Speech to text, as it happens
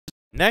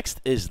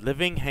Next is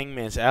Living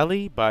Hangman's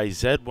Alley by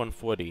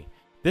Z140.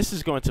 This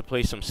is going to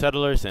place some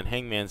settlers in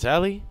Hangman's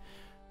Alley,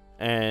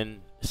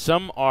 and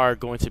some are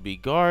going to be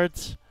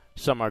guards,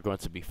 some are going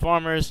to be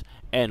farmers,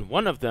 and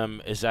one of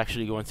them is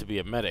actually going to be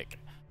a medic.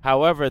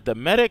 However, the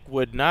medic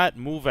would not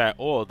move at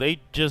all.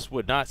 They just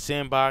would not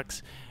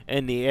sandbox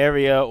in the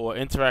area or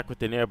interact with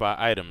the nearby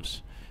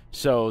items.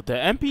 So the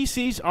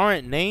NPCs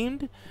aren't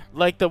named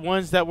like the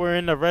ones that were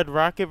in the Red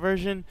Rocket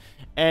version.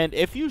 And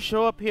if you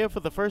show up here for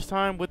the first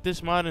time with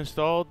this mod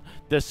installed,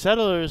 the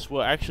settlers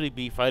will actually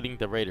be fighting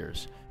the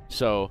raiders.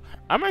 So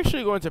I'm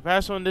actually going to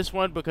pass on this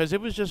one because it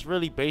was just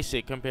really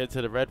basic compared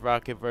to the Red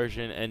Rocket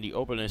version and the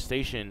Oberlin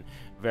Station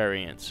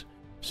variants.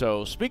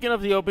 So speaking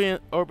of the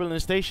Oberlin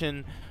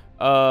Station,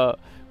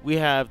 we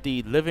have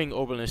the Living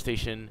Oberlin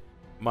Station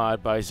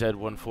mod by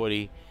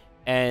Z140,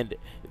 and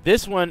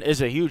this one is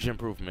a huge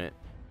improvement.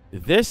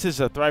 This is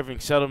a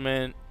thriving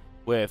settlement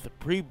with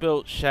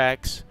pre-built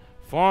shacks,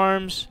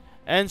 farms,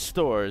 and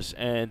stores,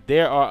 and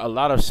there are a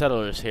lot of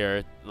settlers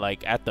here,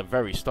 like at the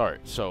very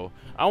start. So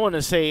I want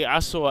to say I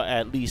saw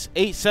at least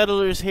 8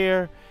 settlers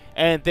here,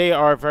 and they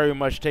are very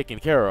much taken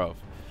care of.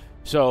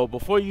 So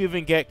before you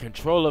even get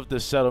control of the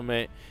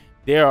settlement,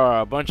 there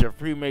are a bunch of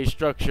pre-made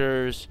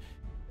structures,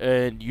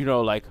 and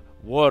like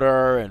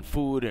water and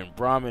food and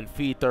Brahmin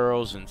feed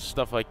thorough and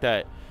stuff like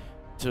that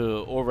to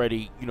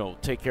already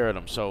take care of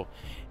them. So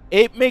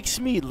it makes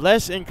me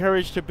less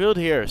encouraged to build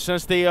here,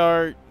 since they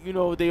are,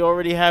 they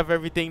already have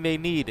everything they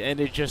need, and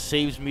it just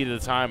saves me the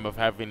time of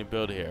having to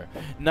build here.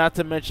 Not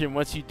to mention,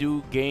 once you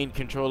do gain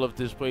control of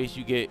this place,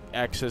 you get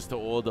access to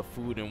all the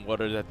food and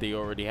water that they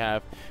already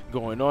have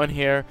going on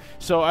here.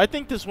 So I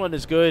think this one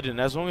is good,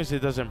 and as long as it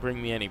doesn't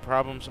bring me any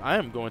problems, I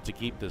am going to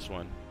keep this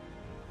one.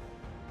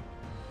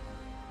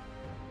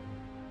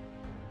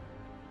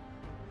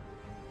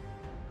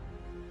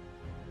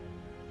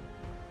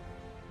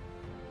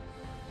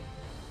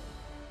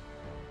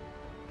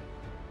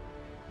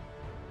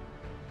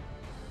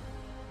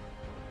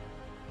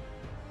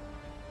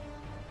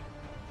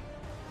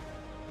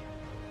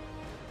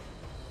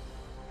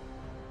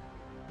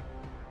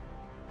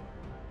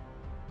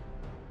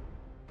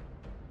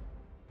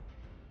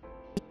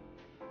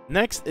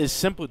 Next is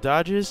Simple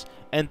Dodges,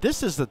 and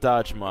this is the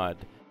dodge mod.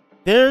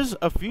 There's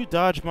a few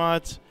dodge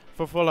mods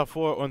for Fallout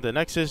 4 on the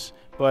Nexus,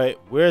 but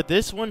where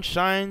this one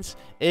shines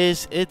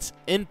is its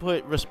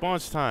input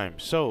response time.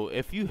 So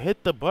if you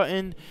hit the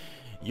button,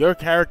 your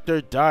character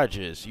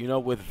dodges,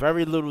 with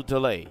very little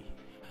delay.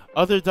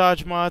 Other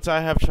dodge mods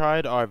I have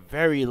tried are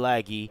very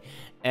laggy,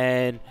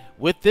 and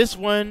with this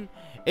one,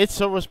 it's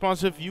so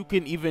responsive you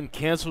can even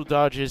cancel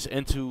dodges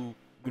into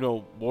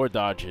more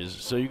dodges.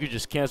 So you could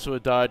just cancel a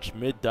dodge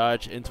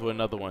mid-dodge into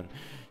another one.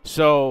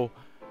 So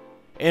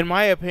in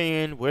my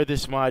opinion, where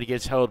this mod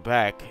gets held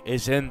back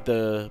is in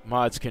the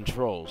mod's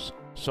controls.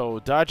 So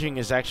dodging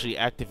is actually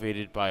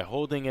activated by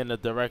holding in a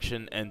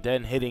direction and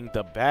then hitting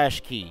the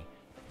bash key.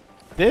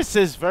 This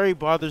is very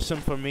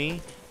bothersome for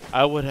me.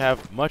 I would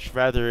have much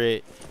rather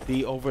it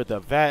be over the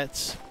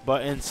VATS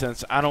button,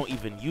 since I don't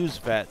even use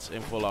VATS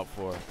in Fallout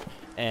 4.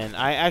 And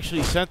I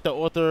actually sent the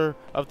author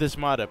of this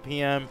mod a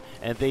PM,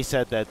 and they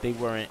said that they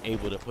weren't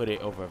able to put it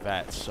over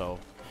VATS. So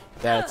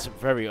that's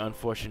very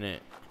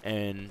unfortunate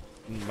in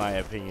my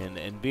opinion.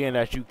 And being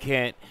that you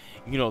can't,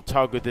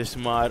 toggle this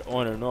mod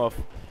on and off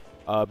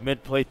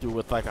mid playthrough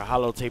with like a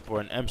holotape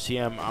or an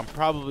MCM, I'm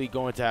probably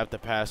going to have to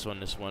pass on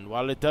this one.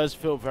 While it does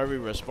feel very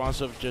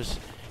responsive, just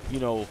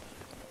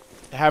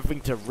having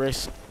to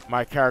risk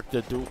my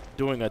character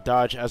doing a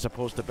dodge as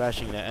opposed to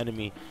bashing the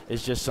enemy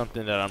is just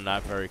something that I'm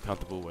not very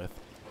comfortable with.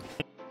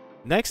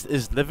 Next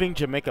is Living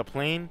Jamaica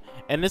Plain,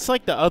 and it's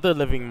like the other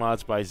Living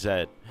mods by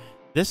Z.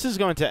 This is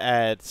going to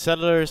add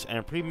settlers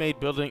and pre-made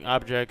building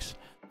objects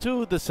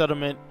to the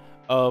settlement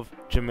of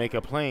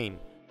Jamaica Plain.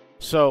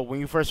 So when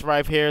you first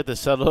arrive here, the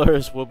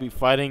settlers will be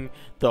fighting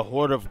the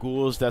horde of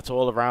ghouls that's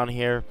all around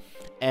here,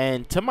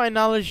 and to my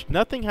knowledge,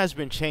 nothing has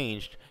been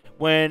changed.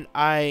 When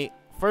I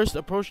first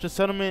approached the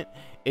settlement,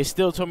 it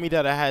still told me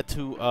that I had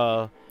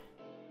to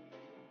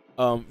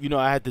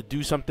I had to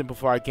do something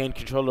before I gained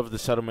control of the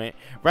settlement.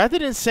 Rather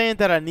than saying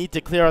that I need to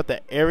clear out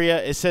the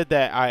area, it said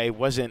that I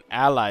wasn't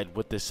allied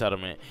with this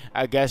settlement.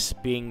 I guess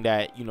being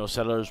that,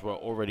 settlers were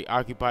already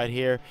occupied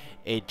here,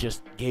 it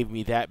just gave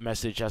me that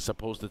message as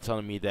opposed to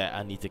telling me that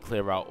I need to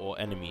clear out all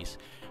enemies.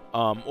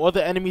 All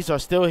the enemies are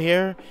still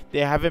here. They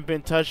haven't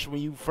been touched.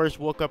 When you first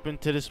walk up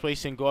into this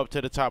place and go up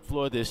to the top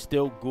floor, there's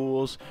still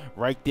ghouls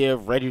right there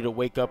ready to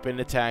wake up and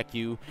attack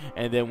you.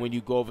 And then when you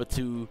go over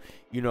to,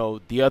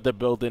 the other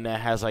building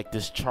that has like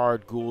this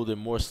charred ghoul and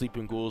more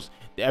sleeping ghouls,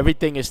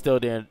 everything is still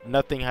there.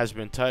 Nothing has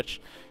been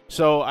touched.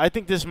 So I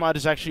think this mod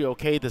is actually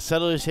okay. The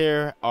settlers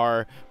here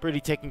are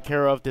pretty taken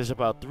care of. There's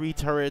about 3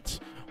 turrets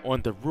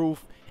on the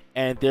roof,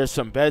 and there's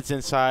some beds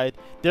inside.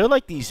 They're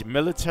like these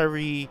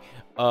military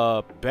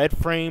bed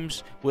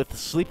frames with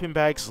sleeping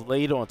bags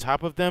laid on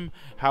top of them.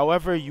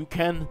 However, you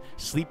can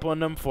sleep on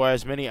them for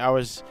as many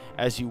hours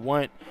as you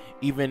want,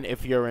 even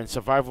if you're in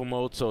survival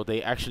mode, so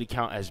they actually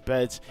count as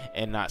beds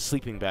and not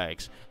sleeping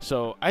bags.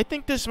 So I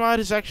think this mod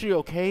is actually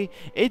okay.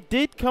 It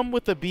did come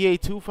with a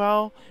BA2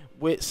 file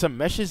with some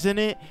meshes in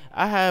it.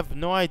 I have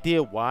no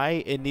idea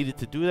why it needed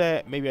to do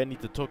that. Maybe I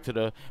need to talk to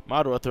the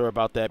mod author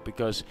about that,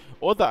 because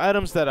all the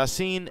items that I've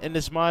seen in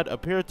this mod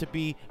appear to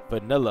be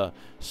vanilla.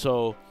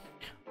 So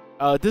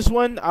this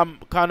one I'm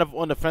kind of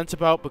on the fence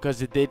about,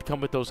 because it did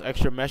come with those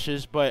extra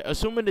meshes, but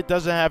assuming it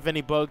doesn't have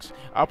any bugs,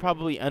 I'll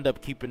probably end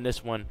up keeping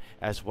this one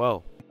as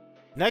well.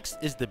 Next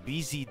is the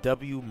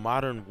BZW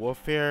Modern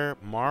Warfare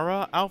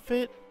Mara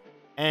outfit,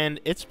 and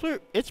it's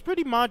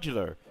pretty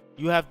modular.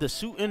 You have the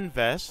suit and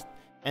vest,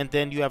 and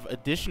then you have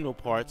additional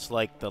parts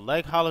like the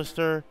leg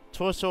holster,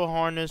 torso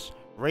harness,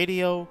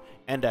 radio,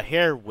 and a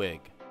hair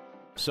wig.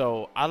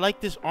 So I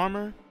like this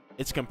armor.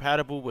 It's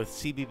compatible with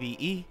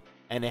CBBE,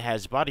 and it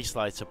has body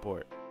slide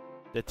support.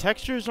 The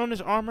textures on this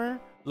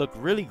armor look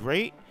really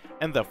great,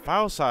 and the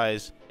file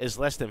size is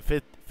less than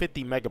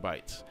 50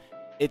 megabytes.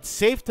 It's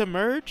safe to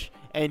merge,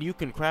 and you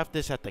can craft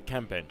this at the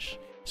chem bench.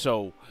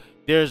 So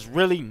there's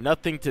really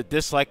nothing to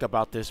dislike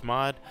about this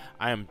mod.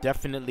 I am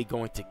definitely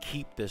going to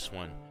keep this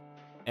one.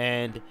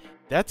 And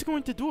that's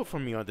going to do it for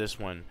me on this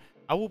one.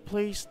 I will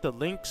place the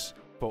links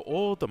for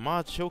all the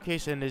mods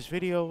showcased in this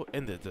video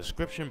in the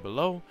description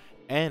below,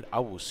 and I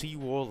will see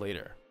you all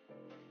later.